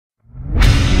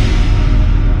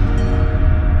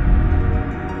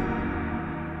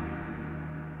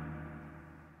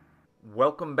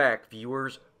Welcome back,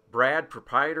 viewers. Brad,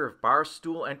 proprietor of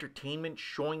Barstool Entertainment,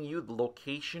 showing you the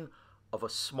location of a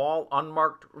small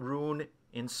unmarked ruin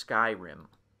in Skyrim.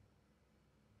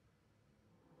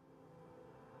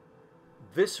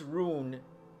 This ruin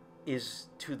is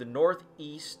to the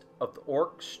northeast of the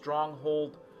orc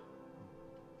stronghold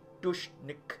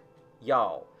Dushnik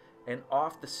Yal, and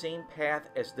off the same path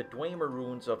as the Dwemer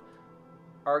ruins of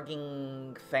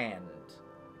Argingthand.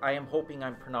 I am hoping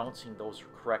I'm pronouncing those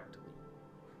correctly.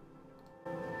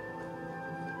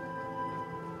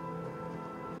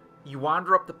 You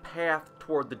wander up the path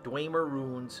toward the Dwemer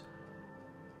ruins.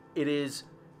 It is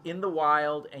in the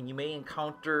wild, and you may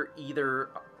encounter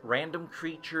either random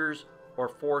creatures or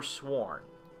forsworn.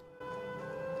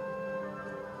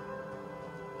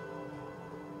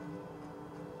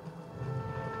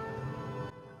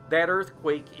 That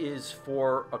earthquake is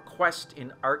for a quest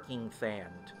in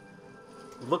Argingthand.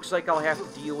 Looks like I'll have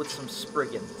to deal with some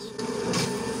Spriggans.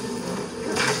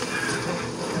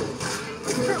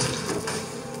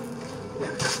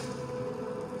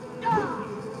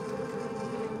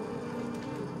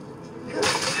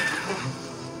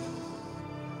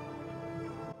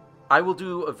 I will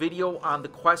do a video on the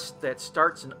quest that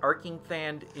starts in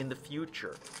Argingthand in the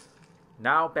future.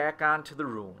 Now back onto the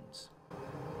ruins.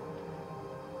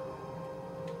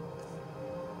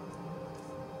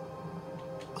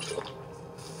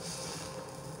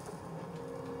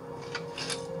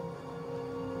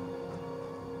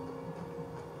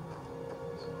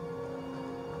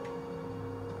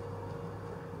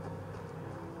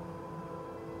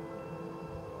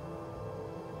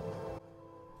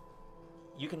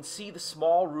 You can see the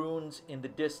small ruins in the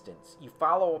distance. You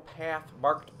follow a path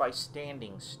marked by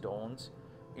standing stones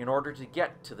in order to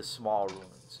get to the small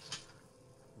ruins.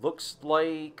 Looks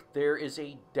like there is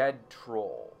a dead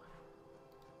troll.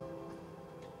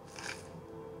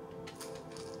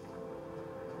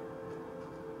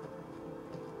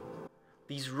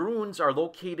 These ruins are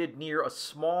located near a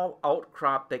small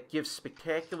outcrop that gives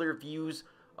spectacular views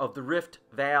of the Rift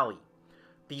Valley.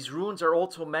 These ruins are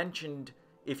also mentioned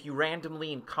if you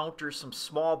randomly encounter some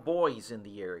small boys in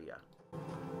the area.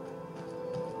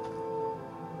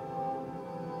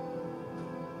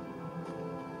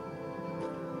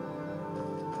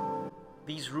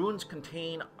 These ruins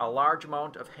contain a large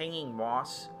amount of hanging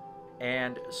moss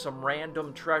and some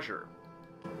random treasure.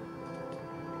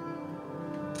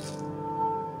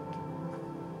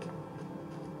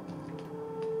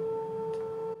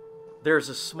 There's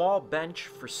a small bench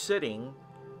for sitting,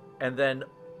 and then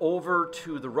over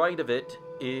to the right of it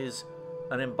is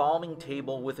an embalming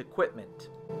table with equipment.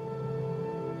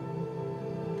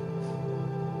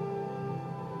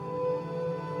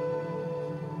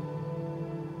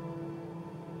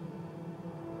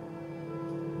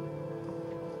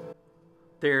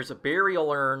 There's a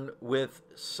burial urn with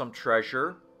some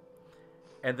treasure,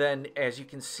 and then as you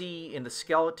can see in the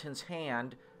skeleton's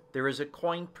hand, there is a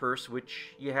coin purse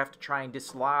which you have to try and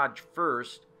dislodge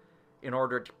first in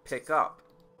order to pick up.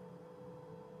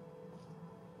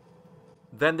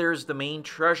 Then there's the main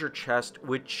treasure chest,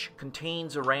 which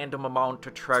contains a random amount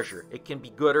of treasure. It can be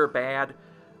good or bad,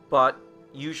 but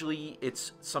usually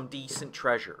it's some decent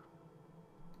treasure.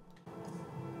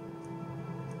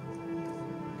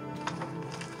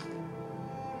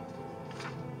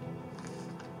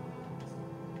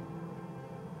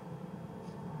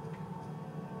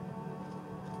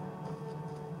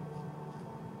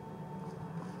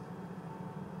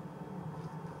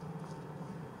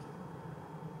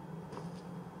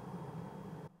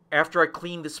 After I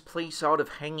clean this place out of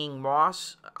hanging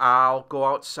moss, I'll go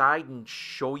outside and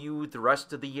show you the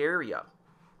rest of the area.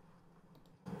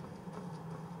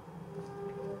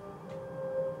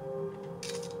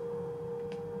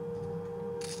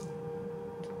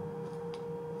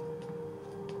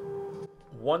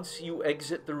 Once you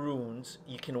exit the ruins,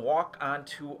 you can walk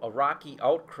onto a rocky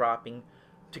outcropping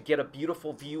to get a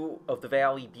beautiful view of the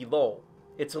valley below.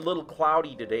 It's a little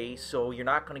cloudy today, so you're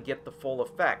not going to get the full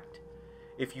effect.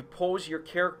 If you pose your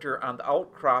character on the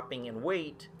outcropping and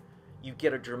wait, you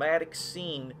get a dramatic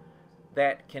scene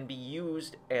that can be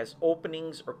used as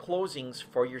openings or closings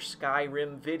for your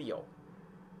Skyrim video.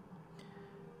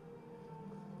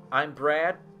 I'm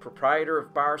Brad, proprietor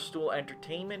of Barstool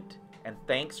Entertainment, and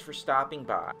thanks for stopping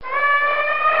by.